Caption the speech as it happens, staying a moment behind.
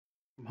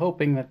I'm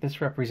hoping that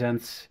this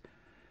represents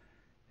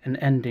an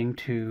ending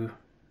to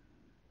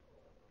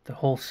the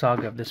whole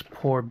saga of this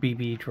poor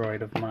BB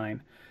droid of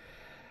mine.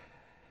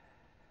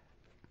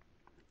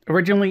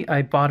 Originally,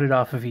 I bought it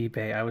off of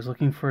eBay. I was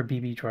looking for a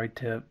BB droid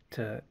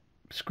to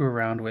screw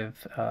around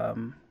with,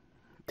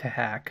 to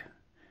hack.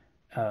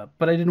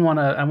 But I didn't want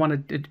to, I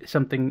wanted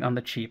something on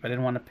the cheap. I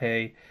didn't want to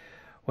pay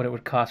what it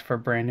would cost for a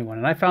brand new one.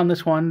 And I found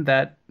this one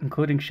that,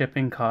 including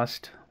shipping,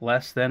 cost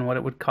less than what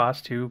it would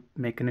cost to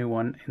make a new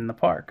one in the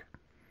park.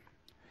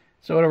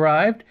 So it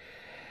arrived,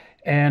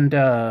 and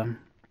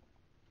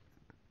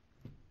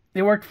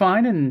it worked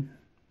fine, and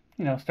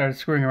started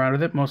screwing around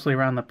with it, mostly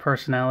around the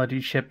personality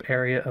chip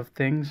area of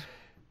things.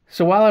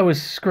 So while I was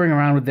screwing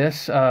around with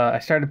this, I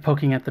started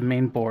poking at the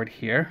main board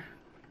here,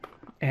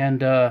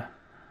 and I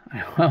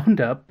wound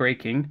up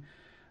breaking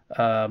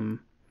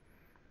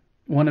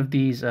one of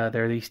these.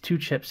 There are these two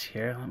chips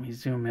here. Let me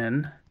zoom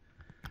in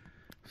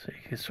so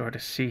you can sort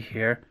of see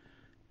here.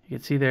 You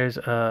can see there's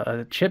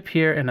a chip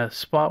here and a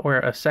spot where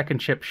a second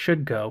chip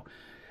should go.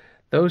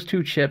 Those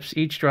two chips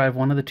each drive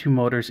one of the two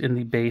motors in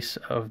the base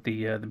of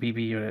the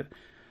BB unit.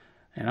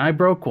 And I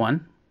broke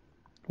one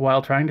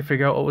while trying to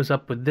figure out what was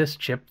up with this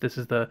chip. This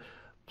is the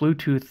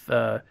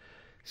Bluetooth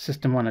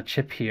system on a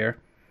chip here.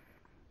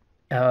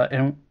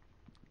 And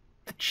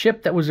the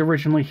chip that was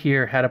originally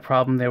here had a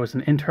problem. There was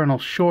an internal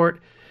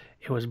short.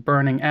 It was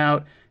burning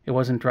out. It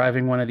wasn't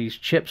driving one of these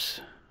chips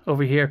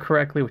over here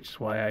correctly, which is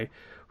why I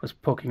was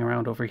poking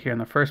around over here in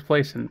the first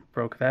place and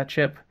broke that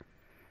chip.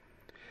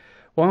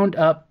 Wound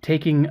up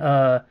taking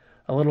a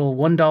little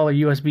 $1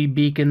 USB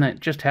beacon that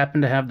just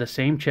happened to have the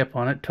same chip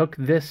on it, took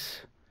the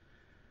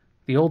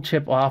old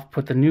chip off,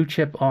 put the new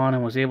chip on,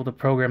 and was able to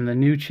program the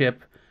new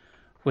chip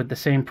with the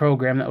same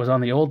program that was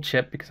on the old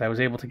chip, because I was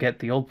able to get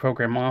the old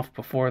program off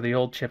before the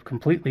old chip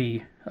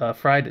completely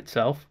fried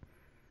itself.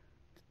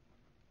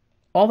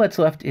 All that's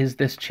left is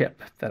this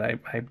chip that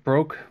I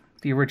broke,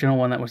 the original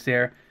one that was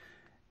there,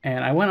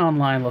 and I went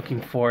online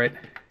looking for it,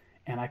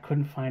 and I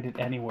couldn't find it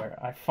anywhere.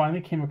 I finally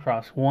came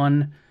across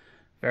one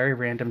very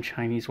random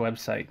Chinese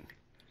website,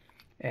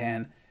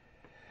 and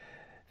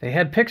they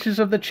had pictures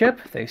of the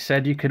chip. They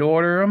said you could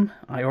order them.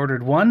 I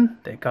ordered one.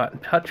 They got in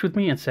touch with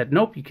me and said,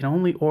 nope, you can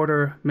only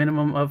order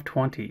minimum of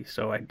 20.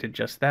 So I did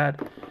just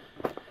that.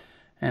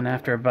 And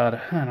after about,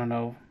 I don't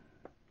know,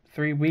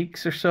 3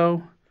 weeks or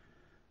so,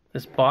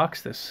 this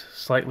box, this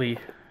slightly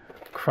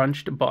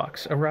crunched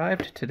box,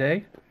 arrived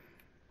today.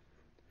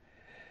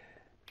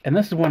 And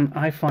this is when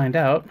I find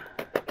out,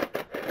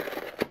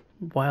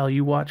 while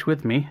you watch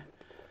with me,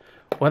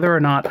 whether or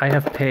not I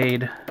have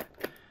paid,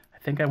 I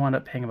think I wound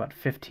up paying about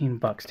 15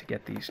 bucks to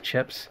get these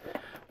chips,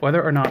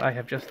 whether or not I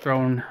have just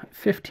thrown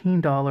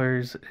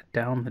 $15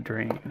 down the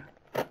drain.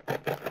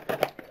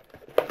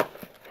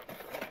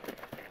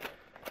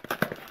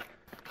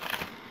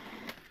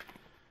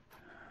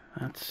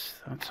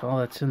 That's all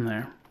that's in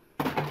there.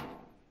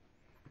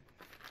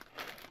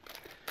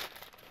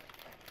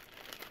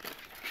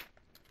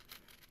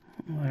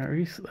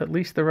 Well, at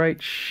least the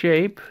right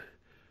shape.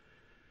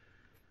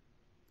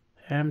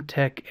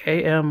 AMTEK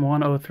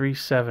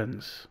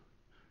AM1037s.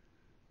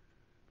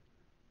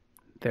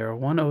 There are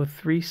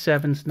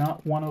 1037s,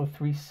 not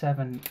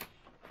 1037As,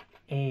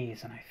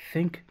 and I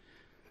think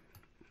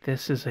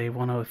this is a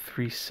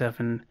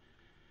 1037A.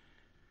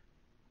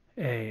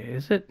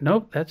 Is it?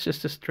 Nope, that's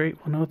just a straight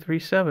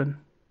 1037.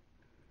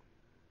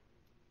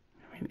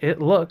 I mean,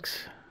 it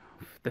looks,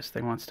 if this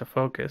thing wants to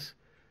focus.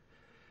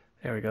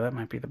 There we go, that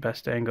might be the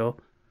best angle.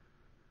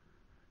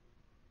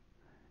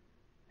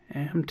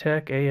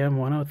 AMTEK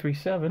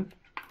AM1037.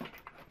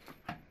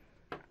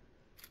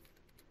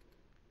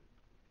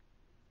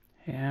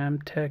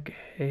 AMTEK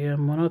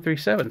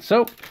AM1037.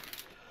 So,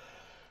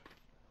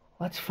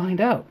 let's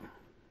find out.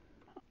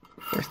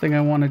 First thing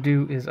I want to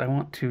do is I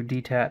want to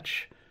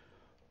detach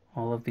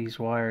all of these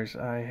wires.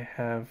 I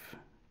have,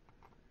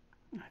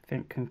 I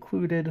think,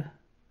 concluded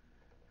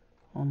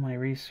all my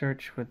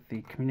research with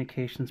the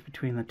communications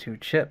between the two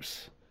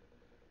chips.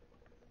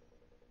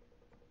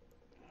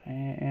 I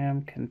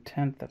am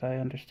content that I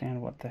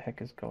understand what the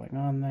heck is going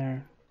on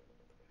there.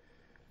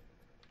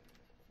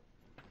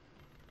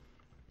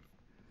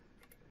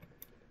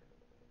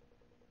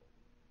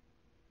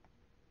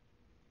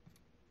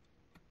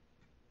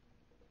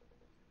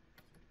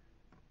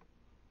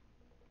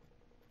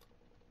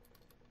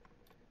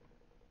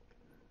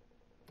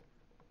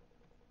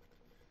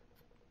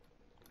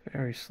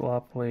 Very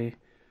sloppily,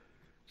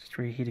 just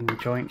reheating the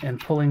joint and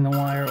pulling the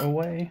wire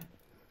away.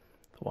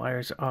 The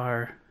wires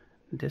are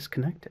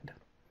disconnected.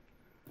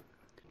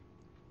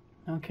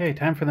 Okay,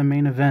 time for the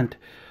main event.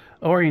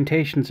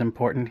 Orientation's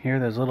important here.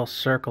 There's a little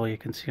circle you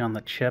can see on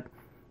the chip.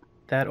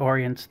 That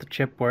orients the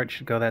chip where it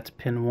should go. That's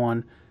pin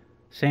 1.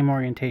 Same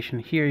orientation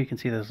here. You can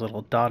see there's a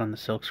little dot on the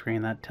silk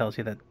screen. That tells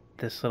you that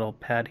this little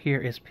pad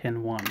here is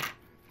pin 1.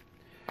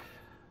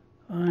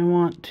 I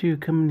want to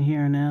come in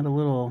here and add a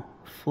little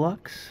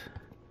flux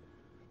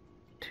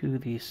to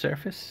the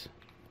surface.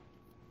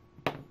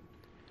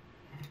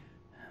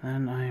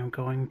 And I am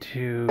going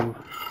to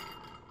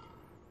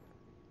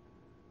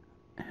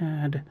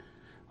add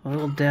a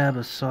little dab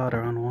of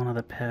solder on one of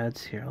the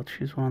pads here. I'll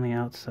choose one on the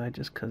outside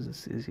just because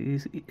it's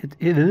easy. It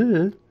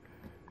is.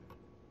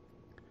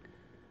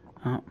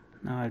 Oh,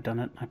 now I've done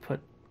it.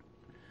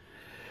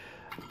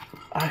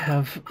 I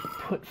have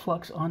put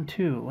flux on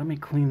too. Let me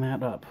clean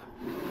that up.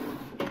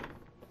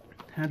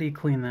 How do you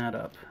clean that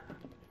up?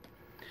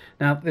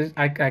 Now,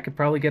 I could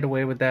probably get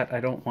away with that. I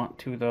don't want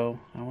to, though.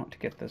 I want to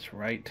get this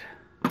right.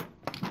 So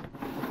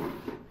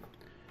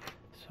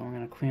I'm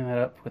going to clean that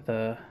up with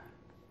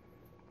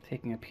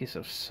taking a piece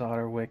of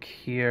solder wick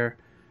here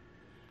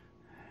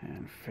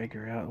and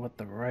figure out what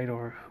the right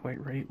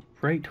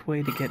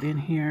way to get in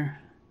here.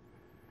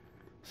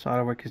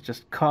 Solder wick is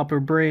just copper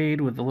braid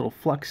with a little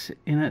flux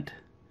in it.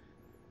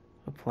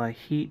 Apply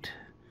heat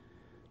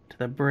to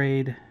the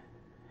braid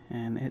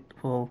and it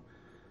will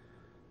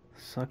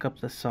suck up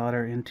the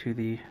solder into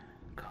the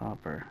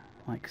copper,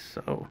 like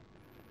so.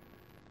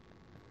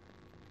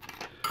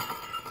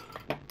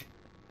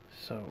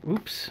 So,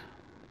 oops,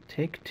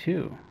 take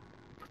two.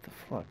 Put the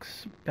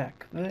flux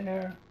back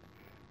there.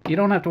 You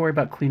don't have to worry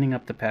about cleaning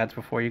up the pads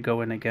before you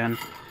go in again.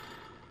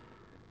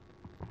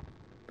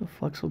 The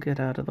flux will get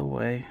out of the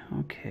way.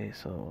 Okay,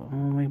 so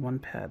only one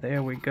pad.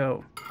 There we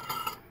go.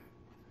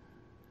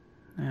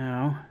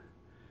 Now,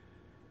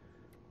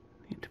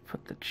 need to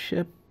put the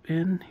chip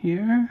in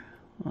here,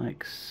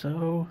 like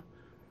so.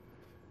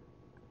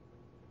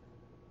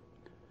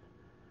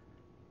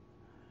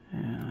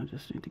 And I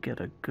just need to get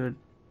a good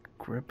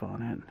grip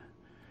on it.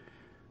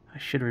 I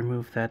should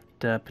remove that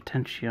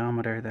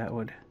potentiometer. That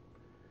would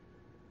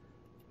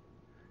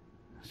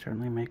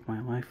certainly make my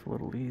life a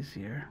little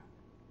easier.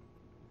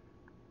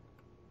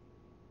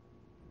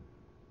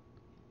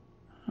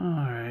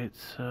 Alright,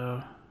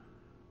 so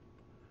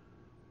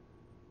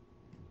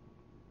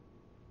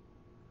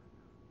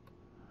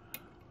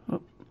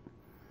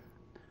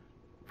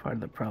part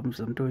of the problem is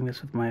I'm doing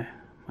this with my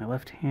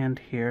left hand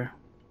here.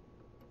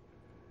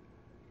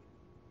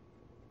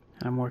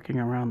 And I'm working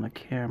around the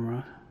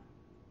camera.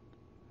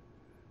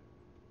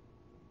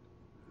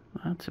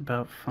 That's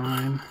about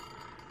fine.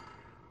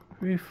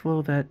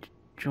 Reflow that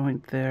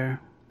joint there.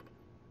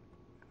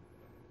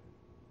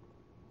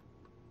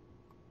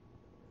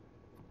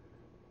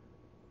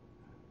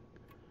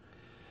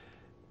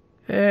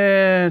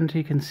 And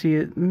you can see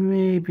it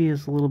maybe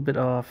is a little bit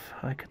off.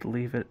 I could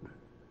leave it.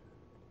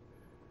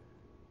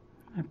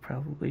 I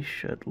probably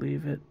should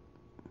leave it.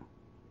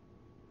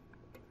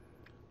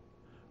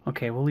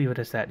 Okay, we'll leave it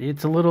as that.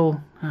 It's a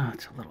little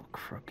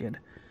crooked.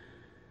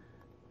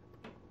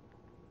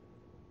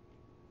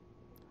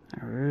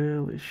 I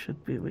really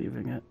should be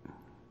leaving it.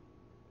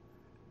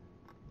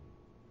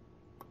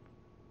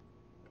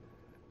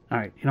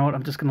 Alright, you know what?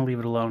 I'm just going to leave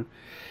it alone.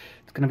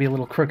 It's going to be a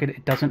little crooked.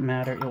 It doesn't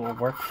matter. It will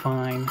work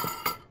fine.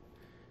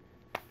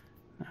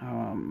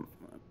 Now,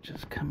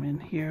 just come in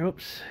here.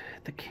 Oops,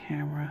 hit the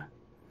camera.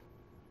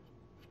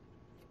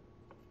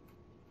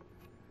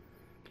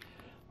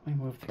 Let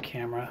me move the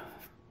camera.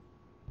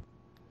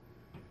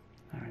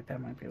 Alright,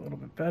 that might be a little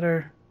bit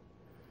better.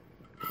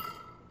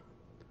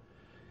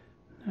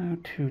 Now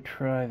to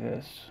try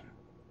this.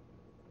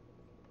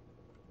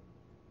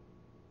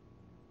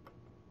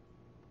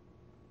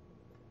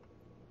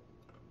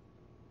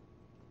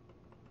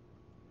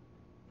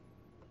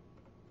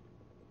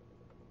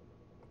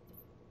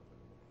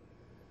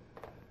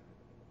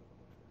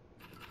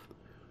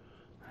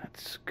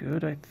 That's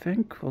good, I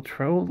think.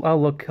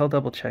 I'll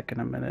double check in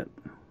a minute.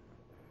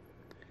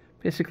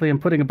 Basically, I'm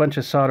putting a bunch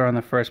of solder on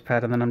the first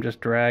pad, and then I'm just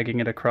dragging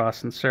it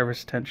across, and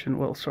surface tension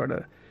will sort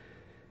of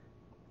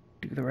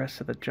do the rest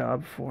of the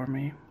job for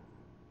me.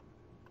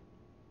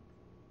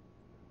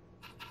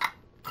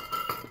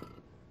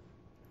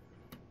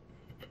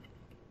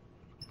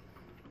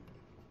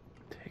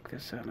 Take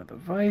this out of the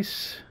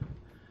vise.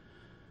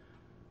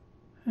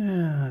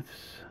 Yeah, let's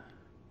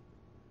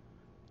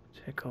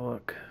take a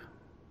look.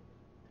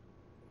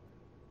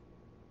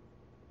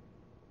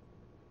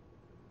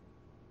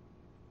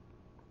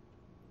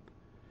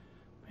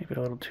 Maybe a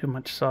little too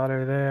much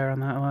solder there on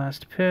that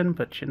last pin,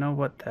 but you know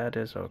what? That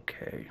is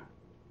okay.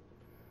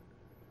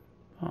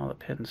 All the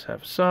pins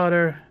have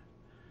solder.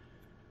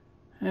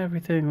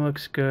 Everything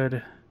looks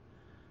good.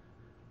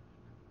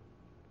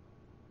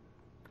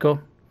 Cool.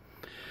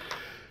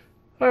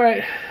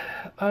 Alright,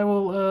 I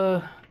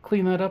will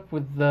clean that up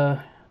with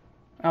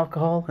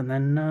alcohol and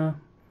then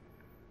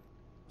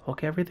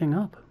hook everything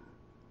up.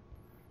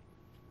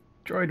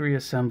 Droid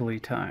reassembly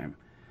time.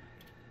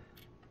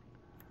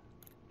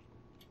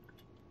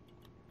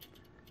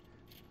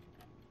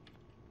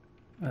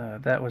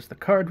 That was the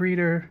card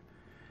reader.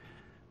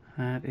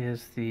 That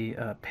is the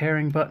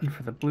pairing button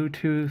for the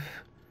Bluetooth.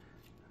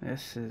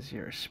 This is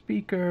your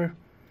speaker.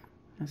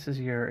 This is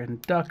your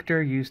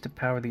inductor used to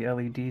power the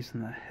LEDs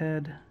in the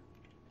head.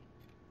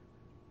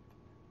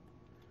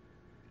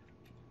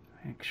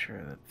 Make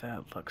sure that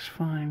that looks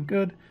fine.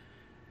 Good.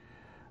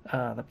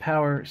 The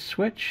power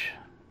switch.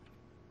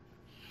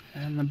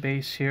 And the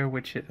base here,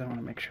 which I want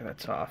to make sure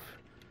that's off.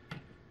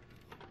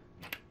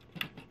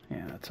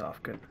 Yeah, that's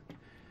off. Good.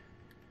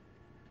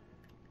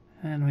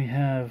 And we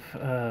have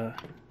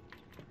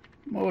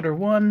motor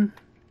 1,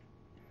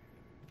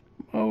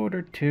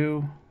 motor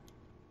 2,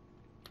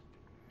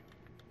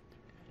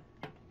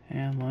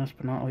 and last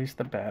but not least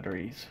the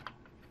batteries.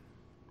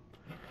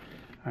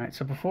 Alright,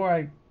 so before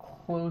I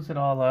close it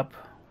all up,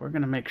 we're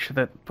going to make sure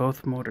that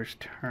both motors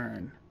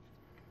turn.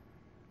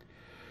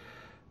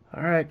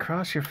 Alright,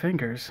 cross your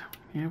fingers.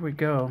 Here we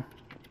go.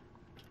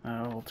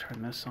 I'll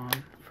turn this on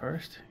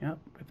first. Yep,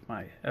 with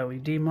my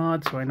LED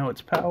mod so I know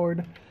it's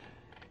powered.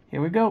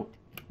 Here we go.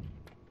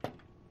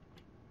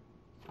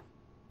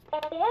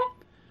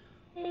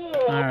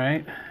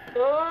 Alright.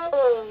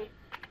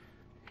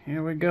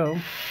 Here we go.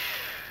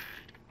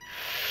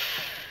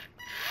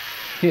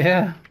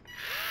 Yeah.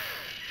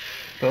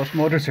 Both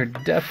motors are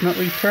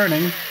definitely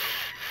turning.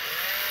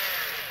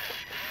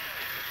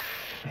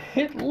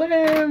 It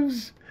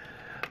lives!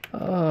 Oh,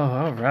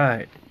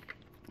 alright.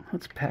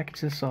 Let's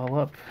package this all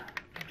up.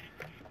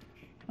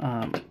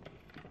 It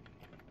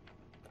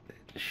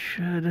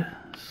should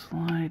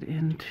slide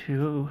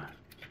into...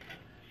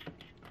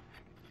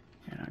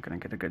 You're not going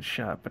to get a good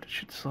shot, but it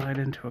should slide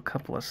into a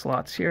couple of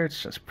slots here.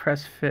 It's just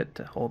press fit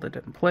to hold it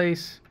in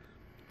place.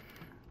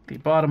 The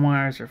bottom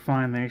wires are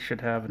fine. They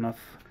should have enough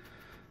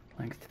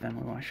length to them.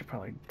 I should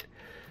probably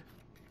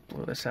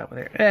blow this out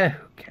with air.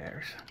 Who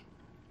cares?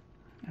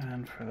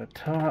 And for the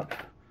top,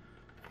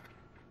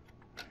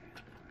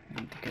 I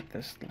need to get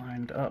this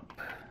lined up.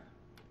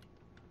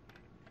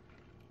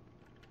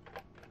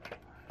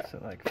 So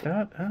like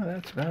that. Oh,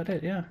 that's about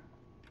it, yeah.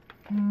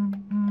 Oh.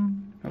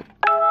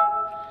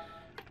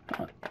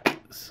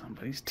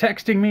 Somebody's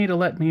texting me to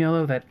let me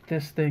know that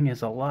this thing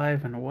is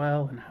alive and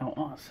well and how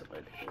awesome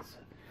it is.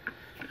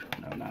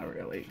 No, not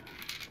really.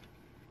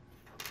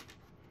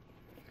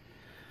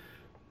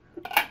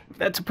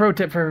 That's a pro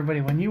tip for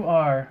everybody. When you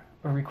are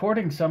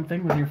recording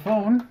something with your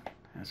phone,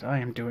 as I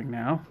am doing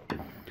now,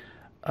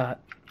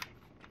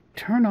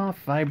 turn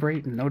off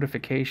vibrate and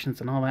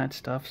notifications and all that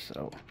stuff,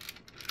 so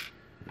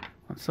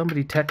when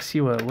somebody texts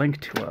you a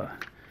link to a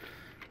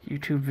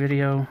YouTube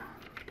video,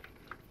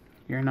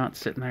 you're not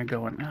sitting there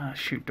going, ah,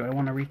 shoot, do I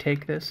want to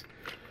retake this?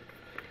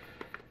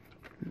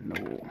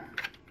 No,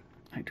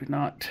 I do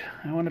not.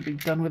 I want to be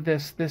done with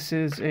this. This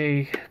is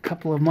a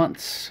couple of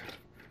months,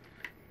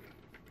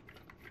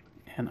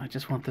 and I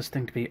just want this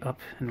thing to be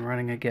up and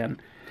running again.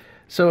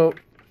 So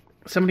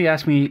somebody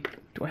asked me,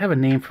 do I have a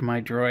name for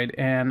my droid?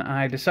 And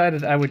I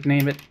decided I would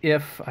name it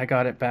if I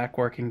got it back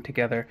working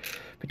together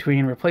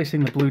between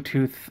replacing the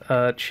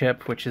Bluetooth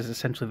chip, which is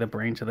essentially the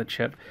brains of the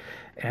chip,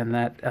 and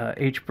that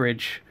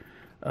H-bridge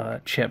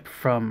chip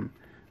from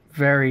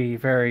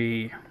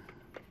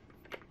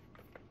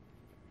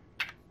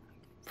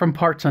from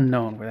parts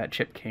unknown where that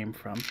chip came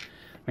from. I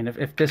mean,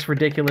 if this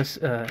ridiculous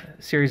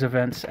series of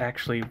events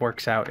actually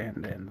works out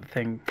and the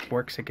thing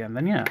works again,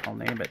 then yeah, I'll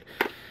name it.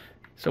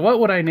 So what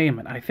would I name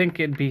it? I think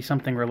it'd be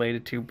something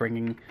related to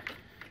bringing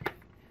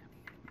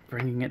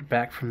it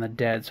back from the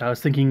dead. So I was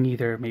thinking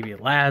either maybe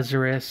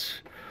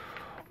Lazarus,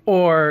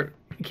 or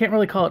you can't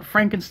really call it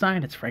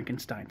Frankenstein. It's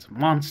Frankenstein's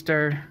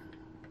monster.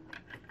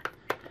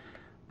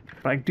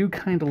 But I do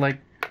kind of like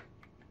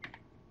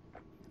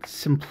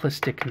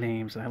simplistic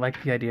names. I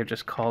like the idea of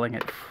just calling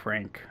it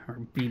Frank or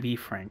BB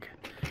Frank.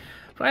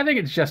 But I think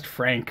it's just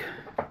Frank.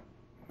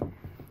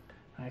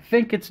 I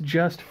think it's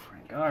just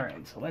Frank.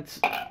 Alright, so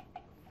let's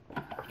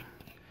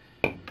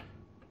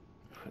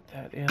put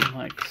that in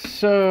like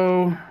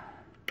so.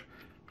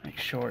 Make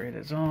sure it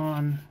is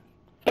on.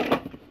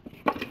 Find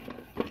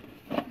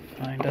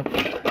up.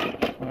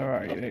 Where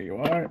are you? There you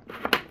are.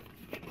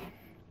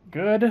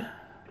 Good.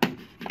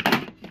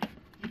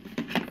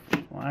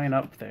 Line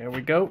up. There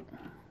we go.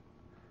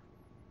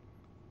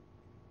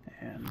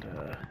 And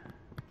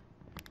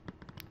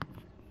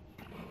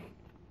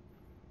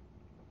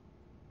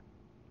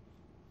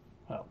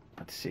well,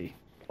 let's see.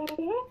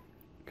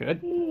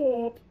 Good.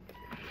 Oh.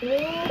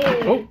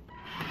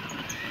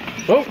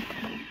 Oh.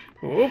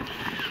 Oh.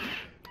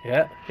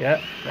 Yeah.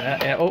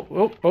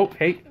 Oh.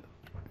 Hey.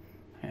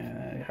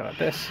 How about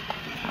this?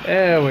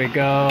 There we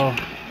go.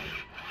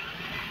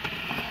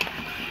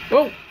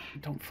 Oh.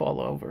 Don't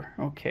fall over.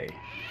 Okay.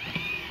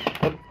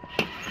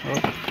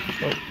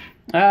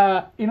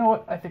 You know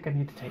what? I think I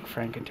need to take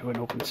Frank into an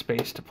open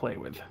space to play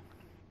with.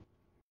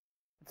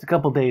 It's a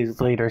couple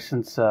days later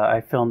since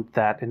I filmed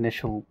that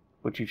initial,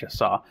 what you just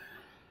saw.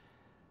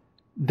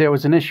 There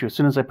was an issue. As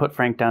soon as I put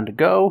Frank down to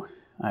go,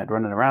 I'd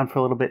run it around for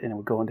a little bit and it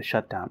would go into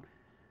shutdown.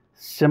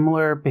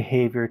 Similar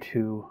behavior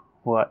to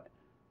what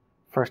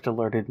first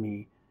alerted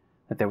me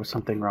that there was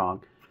something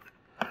wrong.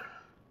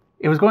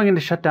 It was going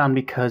into shutdown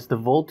because the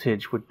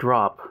voltage would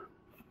drop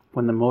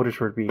when the motors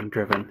were being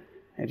driven.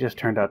 It just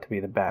turned out to be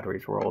the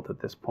batteries were old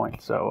at this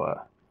point. So,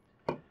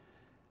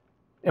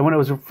 and when it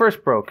was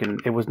first broken,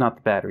 it was not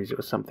the batteries, it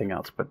was something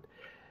else. But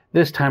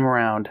this time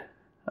around,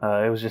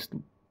 it was just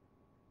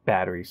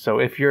batteries. So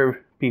if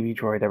your BB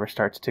Droid ever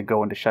starts to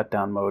go into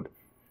shutdown mode,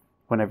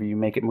 whenever you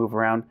make it move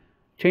around,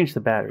 change the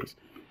batteries.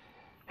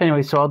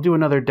 Anyway, so I'll do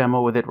another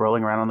demo with it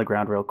rolling around on the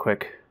ground real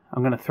quick.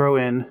 I'm going to throw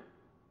in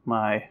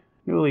my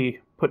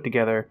newly put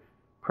together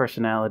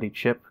personality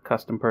chip,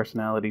 custom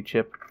personality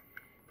chip.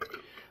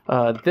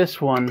 This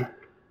one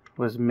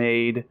was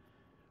made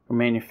or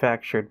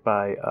manufactured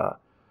by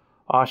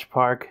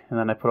Oshpark, and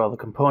then I put all the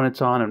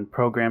components on and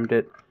programmed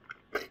it.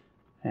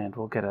 And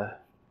we'll get a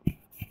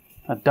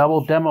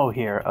double demo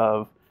here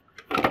of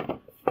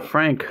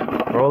Frank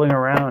rolling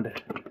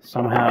around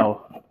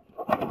somehow.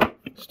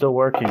 Still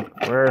working.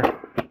 Where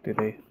do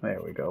they?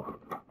 There we go.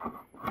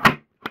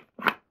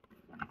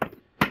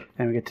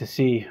 And we get to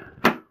see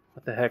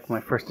what the heck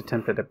my first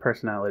attempt at a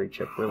personality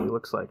chip really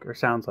looks like or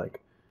sounds like.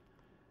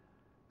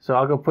 So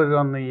I'll go put it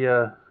on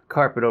the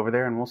carpet over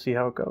there and we'll see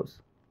how it goes.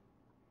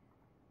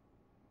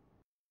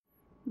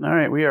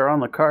 Alright, we are on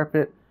the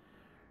carpet.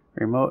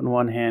 Remote in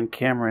one hand,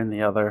 camera in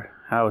the other.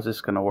 How is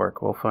this going to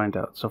work? We'll find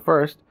out. So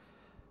first,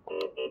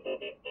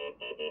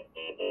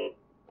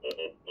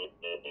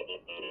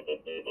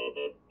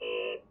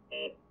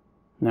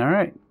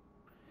 alright,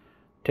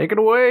 take it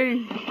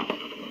away.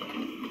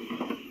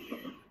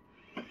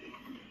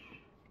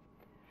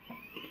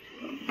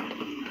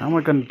 How am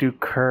I going to do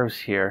curves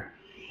here?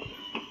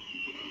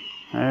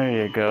 There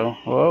you go.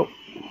 Whoa.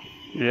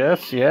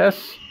 Yes,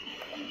 yes.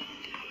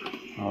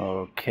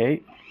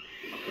 Okay.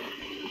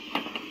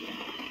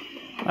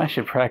 I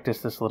should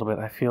practice this a little bit.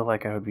 I feel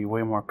like I would be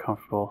way more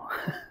comfortable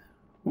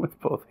with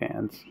both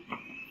hands.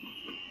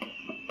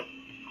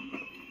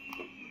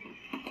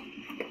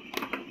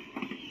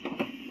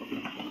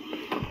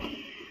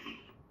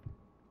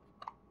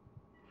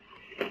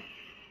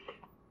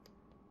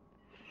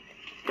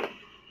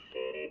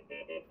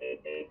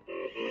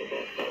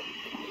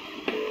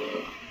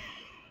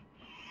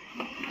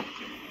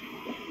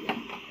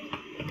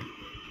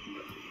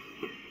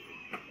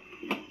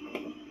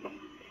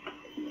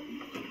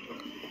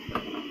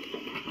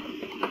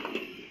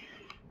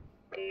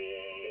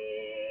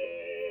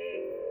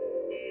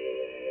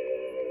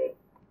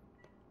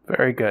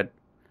 Very good.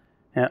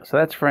 Yeah, so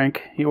that's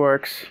Frank. He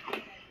works.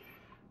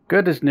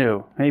 Good as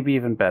new. Maybe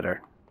even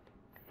better.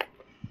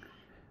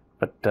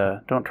 But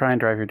don't try and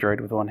drive your droid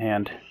with one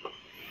hand.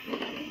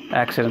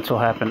 Accidents will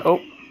happen. Oh!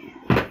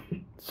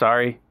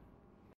 Sorry.